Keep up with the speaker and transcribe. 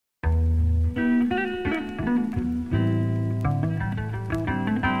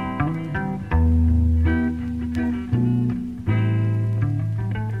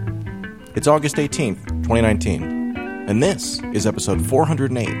It's August 18th, 2019, and this is episode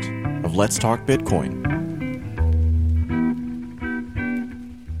 408 of Let's Talk Bitcoin.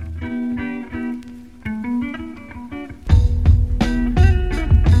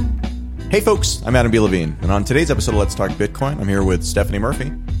 Hey folks, I'm Adam B. Levine, and on today's episode of Let's Talk Bitcoin, I'm here with Stephanie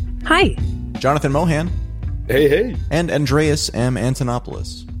Murphy. Hi. Jonathan Mohan. Hey. And Andreas M.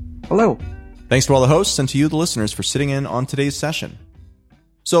 Antonopoulos. Hello. Thanks to all the hosts and to you, the listeners, for sitting in on today's session.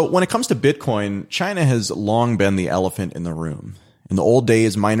 So when it comes to Bitcoin, China has long been the elephant in the room. In the old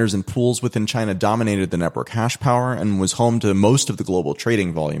days, miners and pools within China dominated the network hash power and was home to most of the global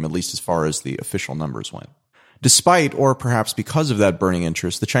trading volume, at least as far as the official numbers went. Despite, or perhaps because of that burning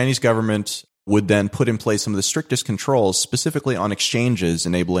interest, the Chinese government would then put in place some of the strictest controls, specifically on exchanges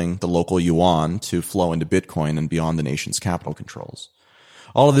enabling the local yuan to flow into Bitcoin and beyond the nation's capital controls.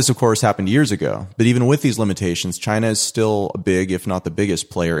 All of this, of course, happened years ago, but even with these limitations, China is still a big, if not the biggest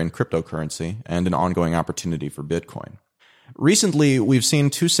player in cryptocurrency and an ongoing opportunity for Bitcoin. Recently, we've seen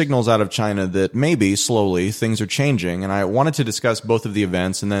two signals out of China that maybe, slowly, things are changing, and I wanted to discuss both of the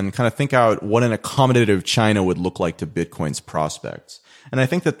events and then kind of think out what an accommodative China would look like to Bitcoin's prospects. And I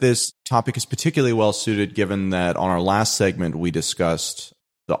think that this topic is particularly well suited given that on our last segment we discussed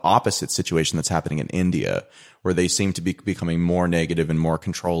the opposite situation that's happening in India, where they seem to be becoming more negative and more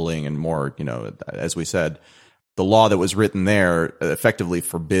controlling and more, as we said, the law that was written there effectively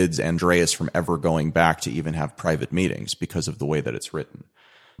forbids Andreas from ever going back to even have private meetings because of the way that it's written.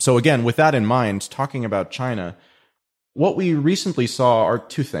 So again, with that in mind, talking about China, what we recently saw are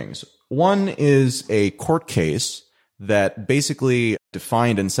two things. One is a court case that basically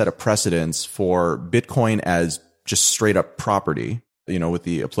defined and set a precedence for Bitcoin as just straight up property, with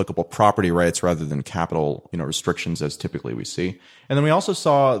the applicable property rights rather than capital, restrictions as typically we see. And then we also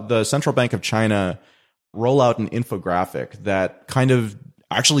saw the Central Bank of China roll out an infographic that kind of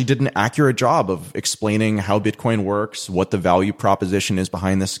actually did an accurate job of explaining how Bitcoin works, what the value proposition is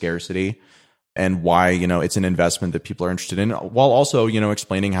behind the scarcity, and why, it's an investment that people are interested in, while also,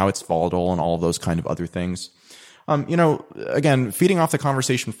 explaining how it's volatile and all of those kind of other things. Again, feeding off the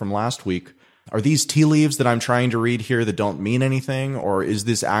conversation from last week, are these tea leaves that I'm trying to read here that don't mean anything, or is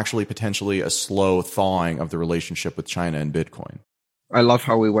this actually potentially a slow thawing of the relationship with China and Bitcoin? I love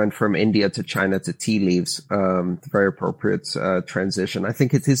how we went from India to China to tea leaves. Very appropriate transition. I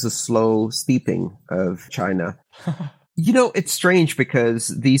think it is a slow steeping of China. It's strange because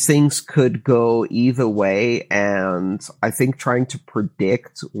these things could go either way, and I think trying to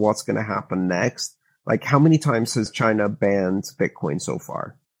predict what's going to happen next, like how many times has China banned Bitcoin so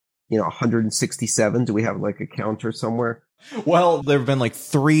far? 167. Do we have like a counter somewhere? Well, there have been like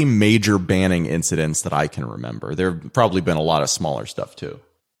 3 major banning incidents that I can remember. There have probably been a lot of smaller stuff too.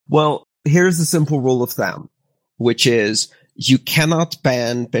 Well, here's the simple rule of thumb, which is you cannot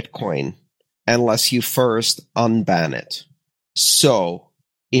ban Bitcoin unless you first unban it. So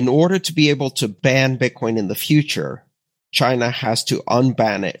in order to be able to ban Bitcoin in the future, China has to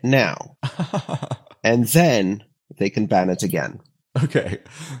unban it now. And then they can ban it again. Okay.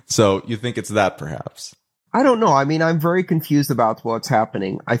 So you think it's that perhaps? I don't know. I mean, I'm very confused about what's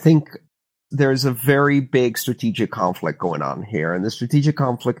happening. I think there's a very big strategic conflict going on here. And the strategic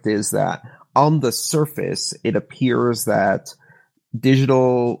conflict is that on the surface, it appears that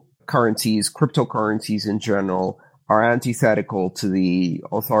digital currencies, cryptocurrencies in general, are antithetical to the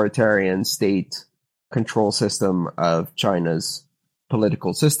authoritarian state control system of China's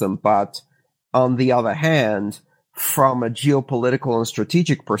political system. But on the other hand, from a geopolitical and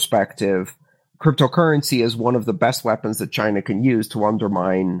strategic perspective, cryptocurrency is one of the best weapons that China can use to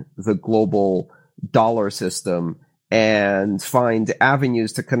undermine the global dollar system and find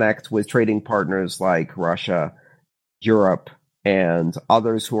avenues to connect with trading partners like Russia, Europe, and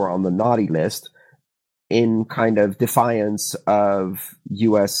others who are on the naughty list in kind of defiance of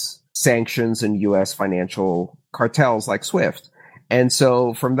U.S. sanctions and U.S. financial cartels like SWIFT. And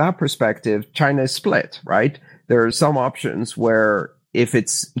so from that perspective, China is split, right? There are some options where if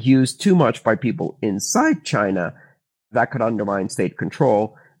it's used too much by people inside China, that could undermine state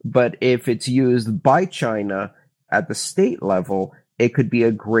control. But if it's used by China at the state level, it could be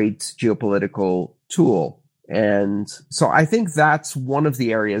a great geopolitical tool. And so I think that's one of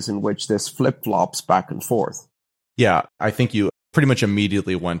the areas in which this flip-flops back and forth. Yeah, I think you pretty much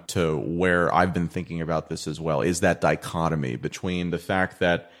immediately went to where I've been thinking about this as well, is that dichotomy between the fact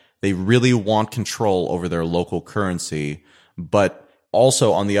that they really want control over their local currency, but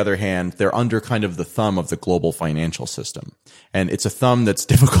also, on the other hand, they're under kind of the thumb of the global financial system. And it's a thumb that's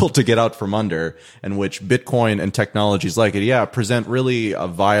difficult to get out from under, and which Bitcoin and technologies like it, present really a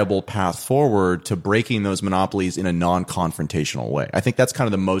viable path forward to breaking those monopolies in a non-confrontational way. I think that's kind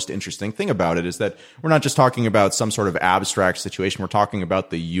of the most interesting thing about it, is that we're not just talking about some sort of abstract situation. We're talking about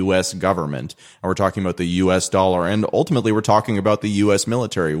the U.S. government, and we're talking about the U.S. dollar, and ultimately we're talking about the U.S.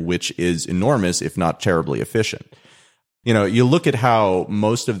 military, which is enormous, if not terribly efficient. You know, you look at how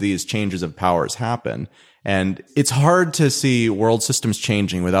most of these changes of powers happen, and it's hard to see world systems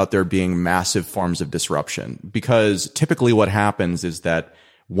changing without there being massive forms of disruption, because typically what happens is that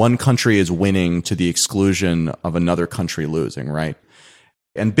one country is winning to the exclusion of another country losing, right?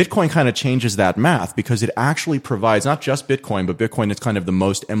 And Bitcoin kind of changes that math, because it actually provides not just Bitcoin, but Bitcoin is kind of the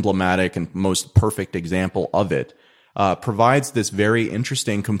most emblematic and most perfect example of it, provides this very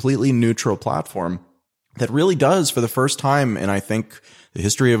interesting, completely neutral platform that really does, for the first time in, I think, the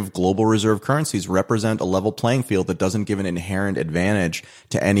history of global reserve currencies, represent a level playing field that doesn't give an inherent advantage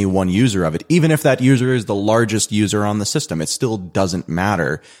to any one user of it. Even if that user is the largest user on the system, it still doesn't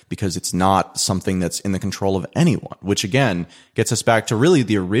matter, because it's not something that's in the control of anyone, which again gets us back to really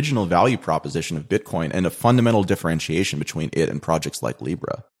the original value proposition of Bitcoin and a fundamental differentiation between it and projects like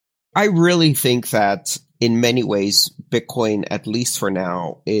Libra. I really think that in many ways, Bitcoin, at least for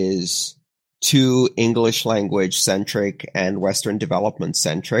now, is too English language centric and Western development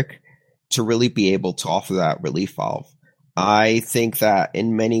centric to really be able to offer that relief valve. I think that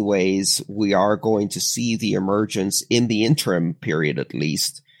in many ways we are going to see the emergence, in the interim period at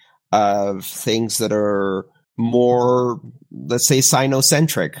least, of things that are more, let's say,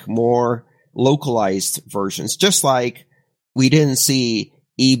 Sino-centric, more localized versions. Just like we didn't see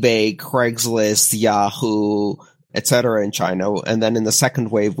eBay, Craigslist, Yahoo, etc. in China. And then in the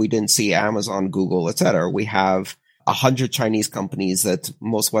second wave, we didn't see Amazon, Google, etc. We have 100 Chinese companies that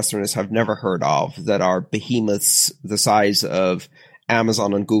most Westerners have never heard of, that are behemoths the size of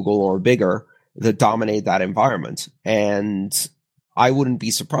Amazon and Google or bigger, that dominate that environment. And I wouldn't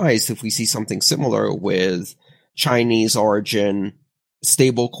be surprised if we see something similar with Chinese origin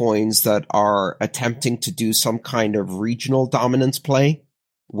stable coins that are attempting to do some kind of regional dominance play,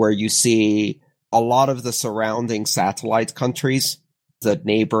 where you see a lot of the surrounding satellite countries that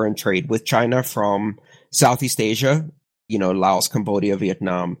neighbor and trade with China from Southeast Asia, you know, Laos, Cambodia,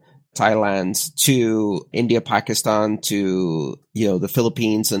 Vietnam, Thailand, to India, Pakistan, to, you know, the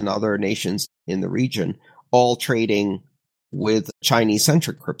Philippines and other nations in the region, all trading with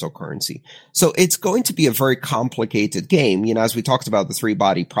Chinese-centric cryptocurrency. So it's going to be a very complicated game. You know, as we talked about the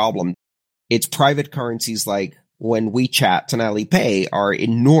three-body problem, it's private currencies like when WeChat and Alipay are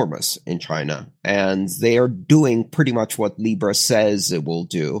enormous in China, and they are doing pretty much what Libra says it will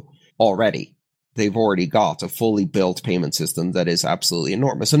do already. They've already got a fully built payment system that is absolutely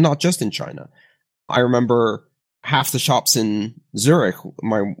enormous, and not just in China. I remember half the shops in Zurich,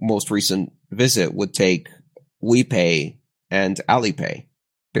 my most recent visit, would take WePay and Alipay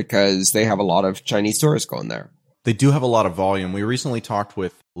because they have a lot of Chinese tourists going there. They do have a lot of volume. We recently talked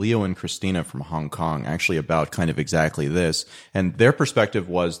with Leo and Christina from Hong Kong actually about kind of exactly this. And their perspective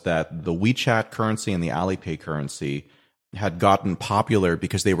was that the WeChat currency and the Alipay currency had gotten popular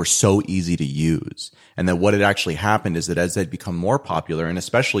because they were so easy to use. And that what had actually happened is that as they'd become more popular, and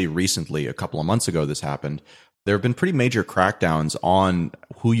especially recently, a couple of months ago this happened, there have been pretty major crackdowns on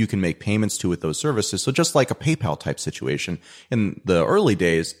who you can make payments to with those services. So just like a PayPal type situation, in the early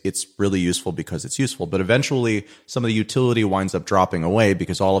days, it's really useful because it's useful. But eventually, some of the utility winds up dropping away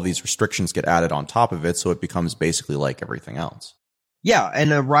because all of these restrictions get added on top of it. So it becomes basically like everything else. Yeah,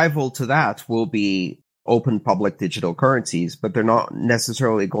 and a rival to that will be open public digital currencies, but they're not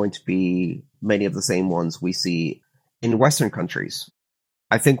necessarily going to be many of the same ones we see in Western countries.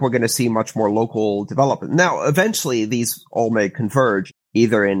 I think we're going to see much more local development. Now, eventually, these all may converge,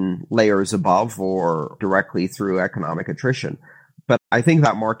 either in layers above or directly through economic attrition. But I think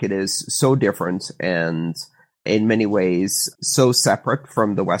that market is so different and in many ways so separate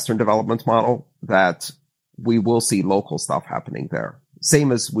from the Western development model that we will see local stuff happening there.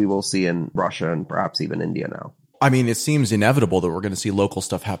 Same as we will see in Russia and perhaps even India now. I mean, it seems inevitable that we're going to see local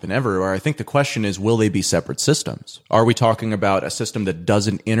stuff happen everywhere. I think the question is, will they be separate systems? Are we talking about a system that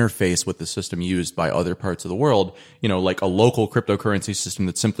doesn't interface with the system used by other parts of the world? You know, like a local cryptocurrency system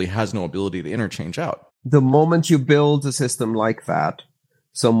that simply has no ability to interchange out. The moment you build a system like that,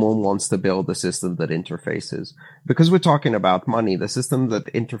 someone wants to build a system that interfaces. Because we're talking about money, the system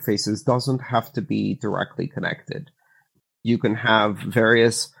that interfaces doesn't have to be directly connected. You can have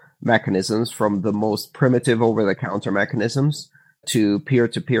various mechanisms, from the most primitive over-the-counter mechanisms to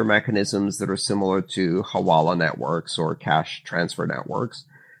peer-to-peer mechanisms that are similar to Hawala networks or cash transfer networks.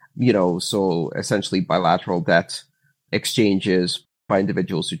 So essentially bilateral debt exchanges by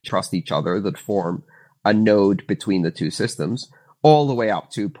individuals who trust each other that form a node between the two systems, all the way up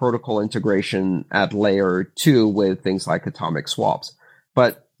to protocol integration at layer 2 with things like atomic swaps.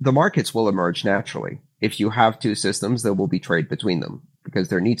 But the markets will emerge naturally. If you have two systems, there will be trade between them because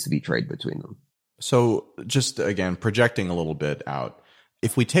there needs to be trade between them. So just again, projecting a little bit out,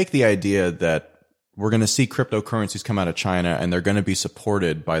 if we take the idea that we're going to see cryptocurrencies come out of China and they're going to be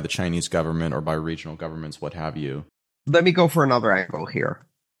supported by the Chinese government or by regional governments, what have you. Let me go for another angle here.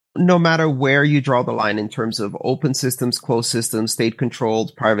 No matter where you draw the line in terms of open systems, closed systems,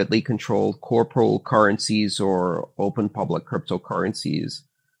 state-controlled, privately controlled, corporal currencies, or open public cryptocurrencies,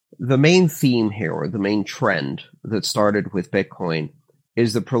 the main theme here, or the main trend that started with Bitcoin,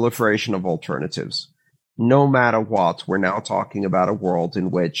 is the proliferation of alternatives. No matter what, we're now talking about a world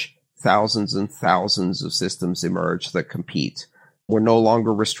in which thousands and thousands of systems emerge that compete. We're no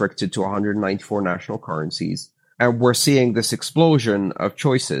longer restricted to 194 national currencies. And we're seeing this explosion of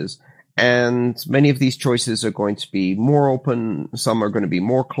choices. And many of these choices are going to be more open. Some are going to be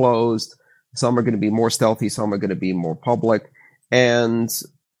more closed. Some are going to be more stealthy. Some are going to be more public. And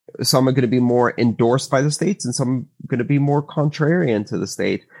some are going to be more endorsed by the states, and some are going to be more contrarian to the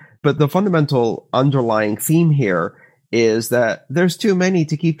state. But the fundamental underlying theme here is that there's too many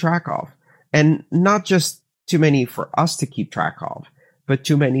to keep track of. And not just too many for us to keep track of, but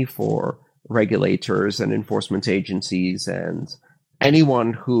too many for regulators and enforcement agencies and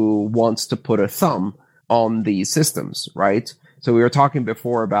anyone who wants to put a thumb on these systems, right? So we were talking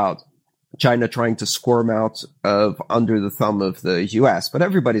before about China trying to squirm out of under the thumb of the US, but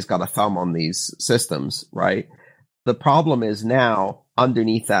everybody's got a thumb on these systems, right? The problem is now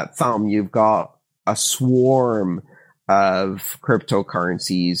underneath that thumb, you've got a swarm of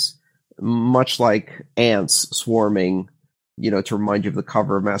cryptocurrencies, much like ants swarming, to remind you of the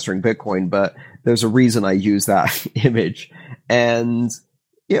cover of Mastering Bitcoin, but there's a reason I use that image. And,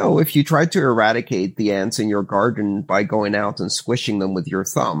 if you try to eradicate the ants in your garden by going out and squishing them with your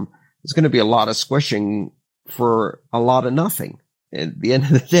thumb, there's going to be a lot of squishing for a lot of nothing. At the end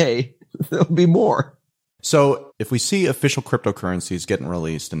of the day, there'll be more. So if we see official cryptocurrencies getting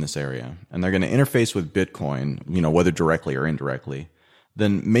released in this area and they're going to interface with Bitcoin, whether directly or indirectly,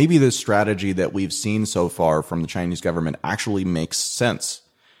 then maybe the strategy that we've seen so far from the Chinese government actually makes sense.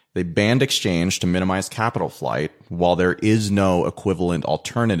 They banned exchange to minimize capital flight while there is no equivalent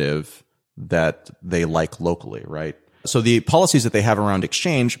alternative that they like locally, right? So the policies that they have around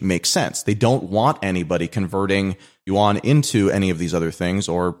exchange make sense. They don't want anybody converting yuan into any of these other things,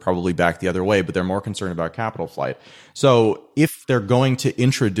 or probably back the other way, but they're more concerned about capital flight. So if they're going to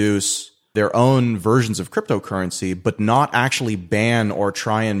introduce their own versions of cryptocurrency, but not actually ban or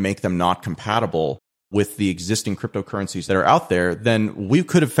try and make them not compatible with the existing cryptocurrencies that are out there, then we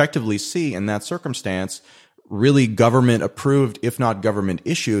could effectively see in that circumstance really government approved, if not government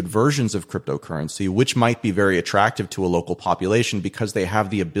issued versions of cryptocurrency, which might be very attractive to a local population because they have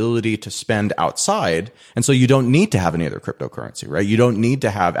the ability to spend outside. And so you don't need to have any other cryptocurrency, right? You don't need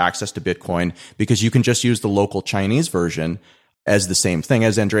to have access to Bitcoin because you can just use the local Chinese version as the same thing.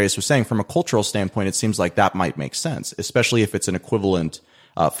 As Andreas was saying, from a cultural standpoint, it seems like that might make sense, especially if it's an equivalent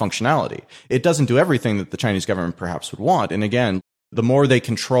functionality. It doesn't do everything that the Chinese government perhaps would want. And again, the more they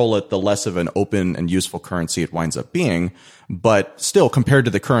control it, the less of an open and useful currency it winds up being. But still, compared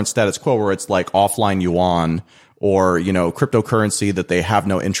to the current status quo where it's like offline yuan or, cryptocurrency that they have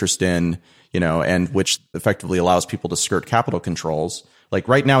no interest in, and which effectively allows people to skirt capital controls. Like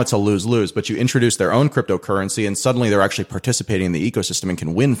right now it's a lose-lose, but you introduce their own cryptocurrency and suddenly they're actually participating in the ecosystem and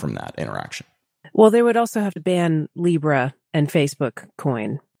can win from that interaction. Well, they would also have to ban Libra and Facebook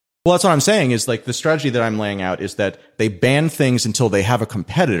coin. Well, that's what I'm saying is like the strategy that I'm laying out is that they ban things until they have a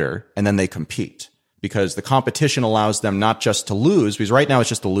competitor and then they compete, because the competition allows them not just to lose, because right now it's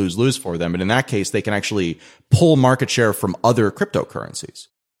just a lose-lose for them. But in that case, they can actually pull market share from other cryptocurrencies.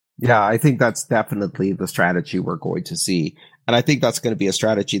 Yeah, I think that's definitely the strategy we're going to see. And I think that's going to be a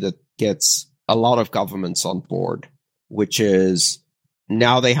strategy that gets a lot of governments on board, which is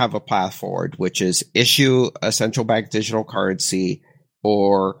now they have a path forward, which is issue a central bank digital currency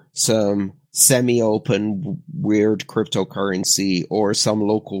or some semi-open weird cryptocurrency or some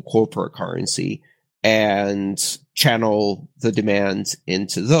local corporate currency and channel the demand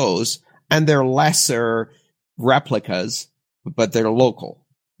into those. And they're lesser replicas, but they're local.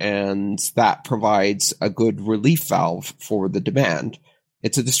 And that provides a good relief valve for the demand.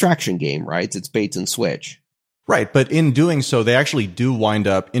 It's a distraction game, right? It's bait and switch. Right. But in doing so, they actually do wind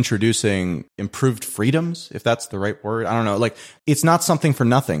up introducing improved freedoms, if that's the right word. I don't know. Like, it's not something for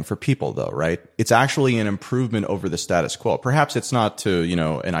nothing for people, though, right? It's actually an improvement over the status quo. Perhaps it's not to,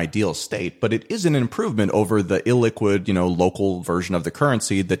 an ideal state, but it is an improvement over the illiquid, local version of the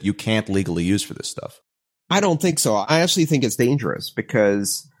currency that you can't legally use for this stuff. I don't think so. I actually think it's dangerous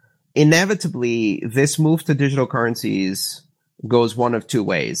because inevitably this move to digital currencies goes one of two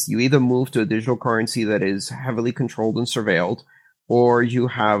ways. You either move to a digital currency that is heavily controlled and surveilled, or you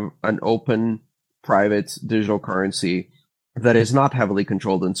have an open, private digital currency that is not heavily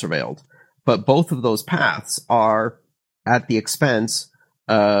controlled and surveilled. But both of those paths are at the expense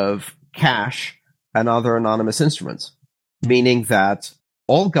of cash and other anonymous instruments, meaning that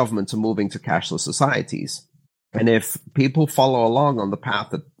all governments are moving to cashless societies. And if people follow along on the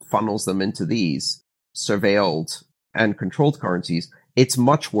path that funnels them into these surveilled and controlled currencies, it's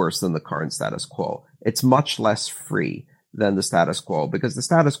much worse than the current status quo. It's much less free than the status quo because the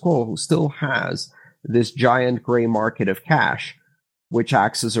status quo still has this giant gray market of cash, which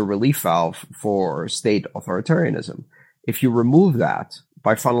acts as a relief valve for state authoritarianism. If you remove that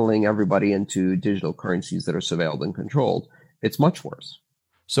by funneling everybody into digital currencies that are surveilled and controlled, it's much worse.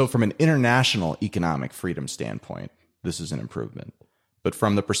 So from an international economic freedom standpoint, this is an improvement. But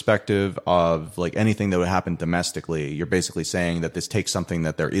from the perspective of like anything that would happen domestically, you're basically saying that this takes something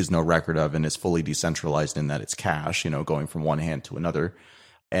that there is no record of and is fully decentralized in that it's cash, going from one hand to another,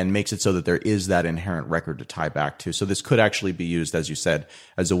 and makes it so that there is that inherent record to tie back to. So this could actually be used, as you said,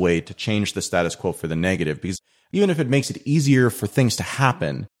 as a way to change the status quo for the negative, because even if it makes it easier for things to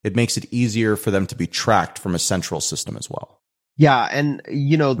happen, it makes it easier for them to be tracked from a central system as well. Yeah, and,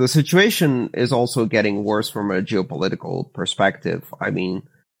 the situation is also getting worse from a geopolitical perspective. I mean,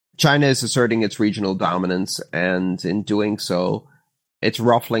 China is asserting its regional dominance, and in doing so, it's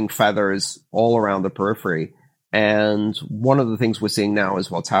ruffling feathers all around the periphery. And one of the things we're seeing now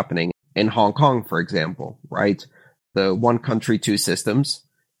is what's happening in Hong Kong, for example, right? The one country, two systems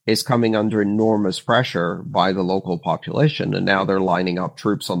is coming under enormous pressure by the local population, and now they're lining up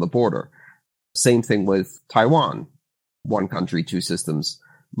troops on the border. Same thing with Taiwan. One country, two systems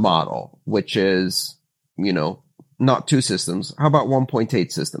model, which is, not two systems. How about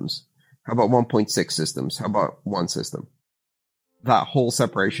 1.8 systems? How about 1.6 systems? How about one system? That whole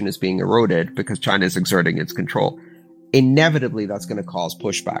separation is being eroded because China is exerting its control. Inevitably, that's going to cause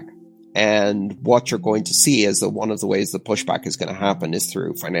pushback. And what you're going to see is that one of the ways the pushback is going to happen is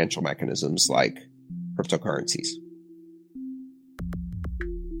through financial mechanisms like cryptocurrencies.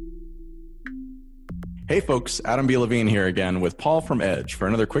 Hey folks, Adam B. Levine here again with Paul from Edge for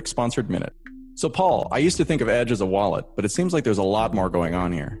another quick sponsored minute. So Paul, I used to think of Edge as a wallet, but it seems like there's a lot more going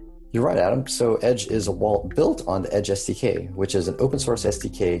on here. You're right, Adam. So Edge is a wallet built on the Edge SDK, which is an open source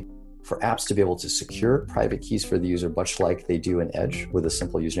SDK for apps to be able to secure private keys for the user, much like they do in Edge with a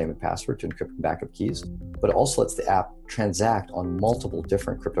simple username and password to encrypt and backup keys. But it also lets the app transact on multiple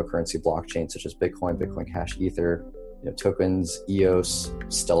different cryptocurrency blockchains, such as Bitcoin, Bitcoin Cash, Ether, tokens, EOS,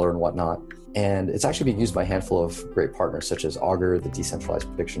 Stellar, and whatnot. And it's actually being used by a handful of great partners, such as Augur, the decentralized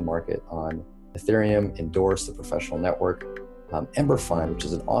prediction market on Ethereum, Endorse, the professional network, Ember Fund, which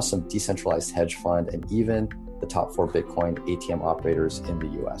is an awesome decentralized hedge fund, and even the top 4 Bitcoin ATM operators in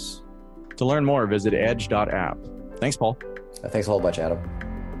the US. To learn more, visit edge.app. Thanks, Paul. Thanks a whole bunch, Adam.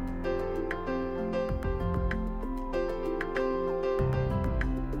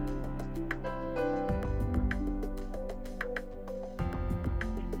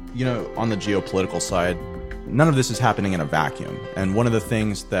 On the geopolitical side, none of this is happening in a vacuum. And one of the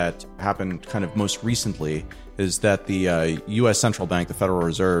things that happened kind of most recently is that the U.S. Central Bank, the Federal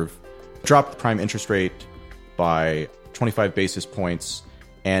Reserve, dropped the prime interest rate by 25 basis points.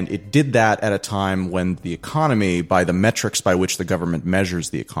 And it did that at a time when the economy, by the metrics by which the government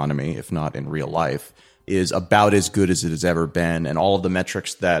measures the economy, if not in real life, is about as good as it has ever been. And all of the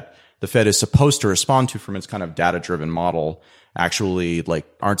metrics that the Fed is supposed to respond to from its kind of data-driven model actually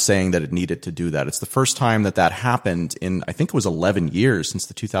aren't saying that it needed to do that. It's the first time that happened in, I think it was 11 years since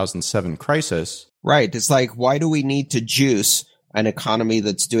the 2007 crisis. Right. It's like, why do we need to juice an economy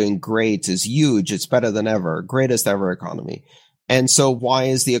that's doing great, is huge, it's better than ever, greatest ever economy? And so why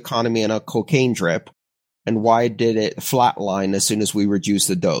is the economy in a cocaine drip? And why did it flatline as soon as we reduce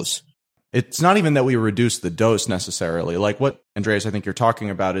the dose? It's not even that we reduce the dose necessarily. Like what, Andreas, I think you're talking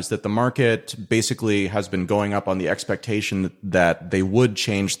about is that the market basically has been going up on the expectation that they would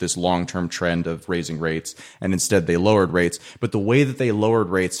change this long-term trend of raising rates, and instead they lowered rates. But the way that they lowered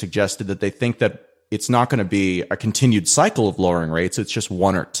rates suggested that they think that it's not going to be a continued cycle of lowering rates. It's just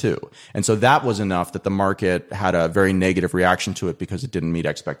one or two. And so that was enough that the market had a very negative reaction to it because it didn't meet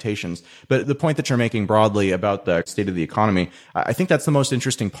expectations. But the point that you're making broadly about the state of the economy, I think that's the most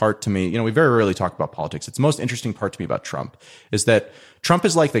interesting part to me. You know, we very rarely talk about politics. It's the most interesting part to me about Trump is that Trump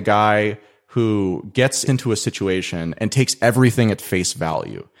is like the guy who gets into a situation and takes everything at face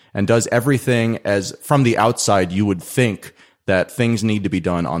value and does everything as from the outside you would think that things need to be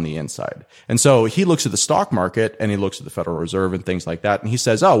done on the inside. And so he looks at the stock market and he looks at the Federal Reserve and things like that. And he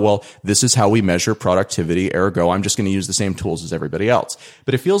says, oh, well, this is how we measure productivity. Ergo, I'm just going to use the same tools as everybody else.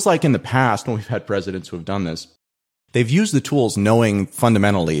 But it feels like in the past, when we've had presidents who have done this, they've used the tools knowing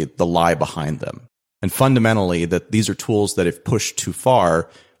fundamentally the lie behind them. And fundamentally that these are tools that if pushed too far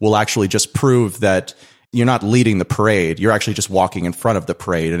will actually just prove that you're not leading the parade. You're actually just walking in front of the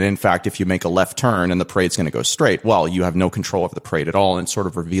parade. And in fact, if you make a left turn and the parade's going to go straight, well, you have no control over the parade at all. And it sort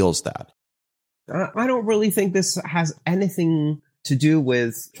of reveals that. I don't really think this has anything to do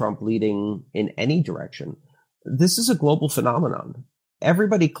with Trump leading in any direction. This is a global phenomenon.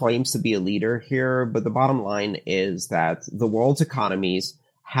 Everybody claims to be a leader here, but the bottom line is that the world's economies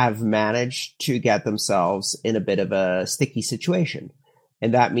have managed to get themselves in a bit of a sticky situation.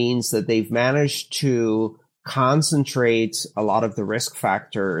 And that means that they've managed to concentrate a lot of the risk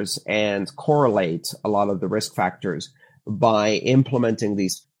factors and correlate a lot of the risk factors by implementing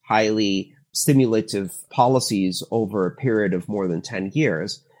these highly stimulative policies over a period of more than 10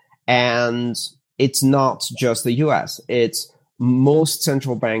 years. And it's not just the US. It's most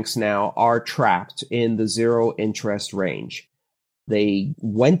central banks now are trapped in the zero interest range. They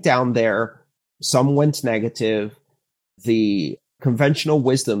went down there. Some went negative. The conventional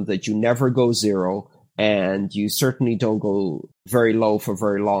wisdom that you never go zero and you certainly don't go very low for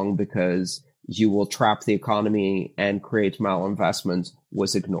very long because you will trap the economy and create malinvestment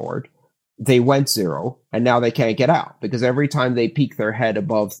was ignored. They went zero and now they can't get out because every time they peek their head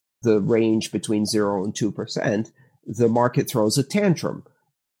above the range between 0 and 2%, the market throws a tantrum.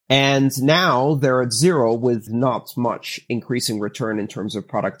 And now they're at zero with not much increasing return in terms of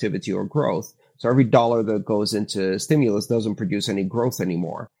productivity or growth. So every dollar that goes into stimulus doesn't produce any growth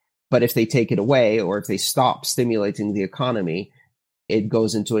anymore. But if they take it away or if they stop stimulating the economy, it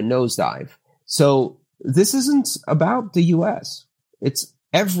goes into a nosedive. So this isn't about the US. It's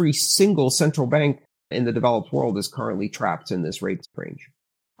every single central bank in the developed world is currently trapped in this rate range.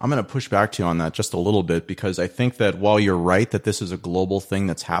 I'm going to push back to you on that just a little bit because I think that while you're right that this is a global thing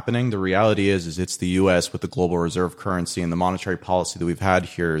that's happening, the reality is it's the U.S. with the global reserve currency and the monetary policy that we've had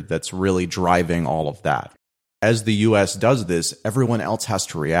here that's really driving all of that. As the U.S. does this, everyone else has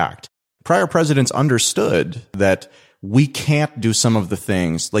to react. Prior presidents understood that we can't do some of the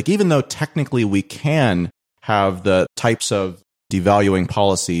things, like even though technically we can have the types of devaluing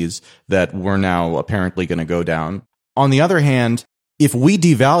policies that we're now apparently going to go down. On the other hand, if we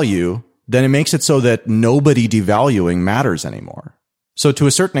devalue, then it makes it so that nobody devaluing matters anymore. So to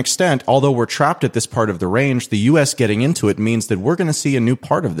a certain extent, although we're trapped at this part of the range, the U.S. getting into it means that we're going to see a new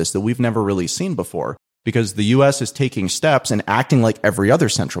part of this that we've never really seen before because the U.S. is taking steps and acting like every other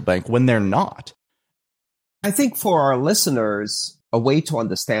central bank when they're not. I think for our listeners, a way to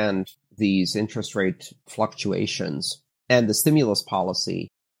understand these interest rate fluctuations and the stimulus policy,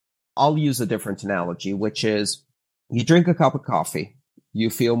 I'll use a different analogy, which is you drink a cup of coffee, you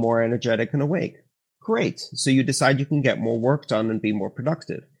feel more energetic and awake. Great. So you decide you can get more work done and be more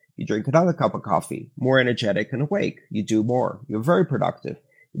productive. You drink another cup of coffee, more energetic and awake. You do more. You're very productive.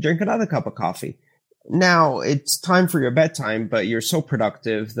 You drink another cup of coffee. Now it's time for your bedtime, but you're so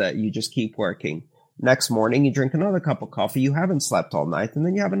productive that you just keep working. Next morning, you drink another cup of coffee. You haven't slept all night, and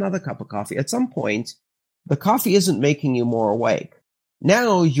then you have another cup of coffee. At some point, the coffee isn't making you more awake.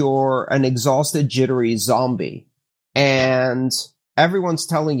 Now you're an exhausted, jittery zombie. And everyone's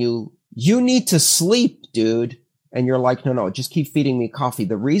telling you, you need to sleep, dude. And you're like, no, just keep feeding me coffee.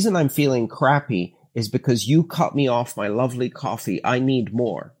 The reason I'm feeling crappy is because you cut me off my lovely coffee. I need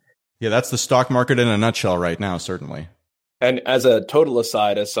more. Yeah, that's the stock market in a nutshell right now, certainly. And as a total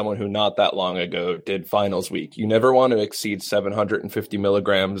aside, as someone who not that long ago did finals week, you never want to exceed 750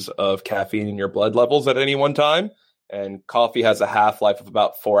 milligrams of caffeine in your blood levels at any one time. And coffee has a half-life of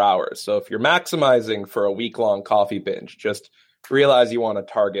about 4 hours. So if you're maximizing for a week-long coffee binge, just realize you want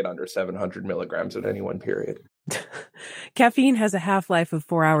to target under 700 milligrams at any one period. Caffeine has a half-life of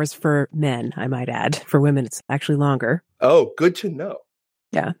 4 hours for men, I might add. For women, it's actually longer. Oh, good to know.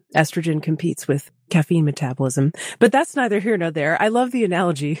 Yeah, estrogen competes with caffeine metabolism. But that's neither here nor there. I love the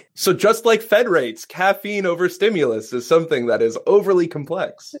analogy. So just like Fed rates, caffeine over stimulus is something that is overly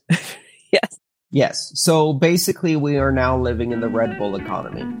complex. Yes. Yes. So basically, we are now living in the Red Bull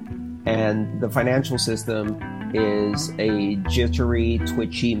economy. And the financial system is a jittery,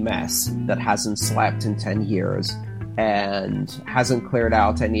 twitchy mess that hasn't slept in 10 years and hasn't cleared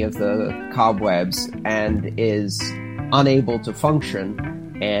out any of the cobwebs and is unable to function.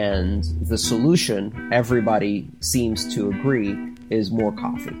 And the solution, everybody seems to agree, is more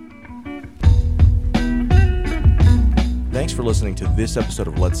coffee. Thanks for listening to this episode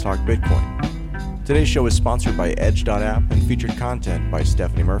of Let's Talk Bitcoin. Today's show is sponsored by Edge.app and featured content by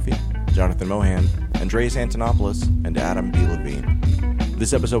Stephanie Murphy, Jonathan Mohan, Andreas Antonopoulos, and Adam B. Levine.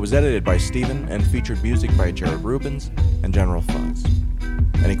 This episode was edited by Steven and featured music by Jared Rubens and General Fuzz.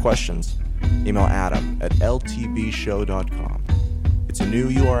 Any questions? Email Adam at ltbshow.com. It's a new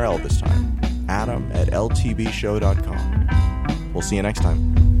URL this time, adam@ltbshow.com. We'll see you next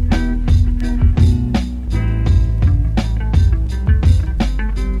time.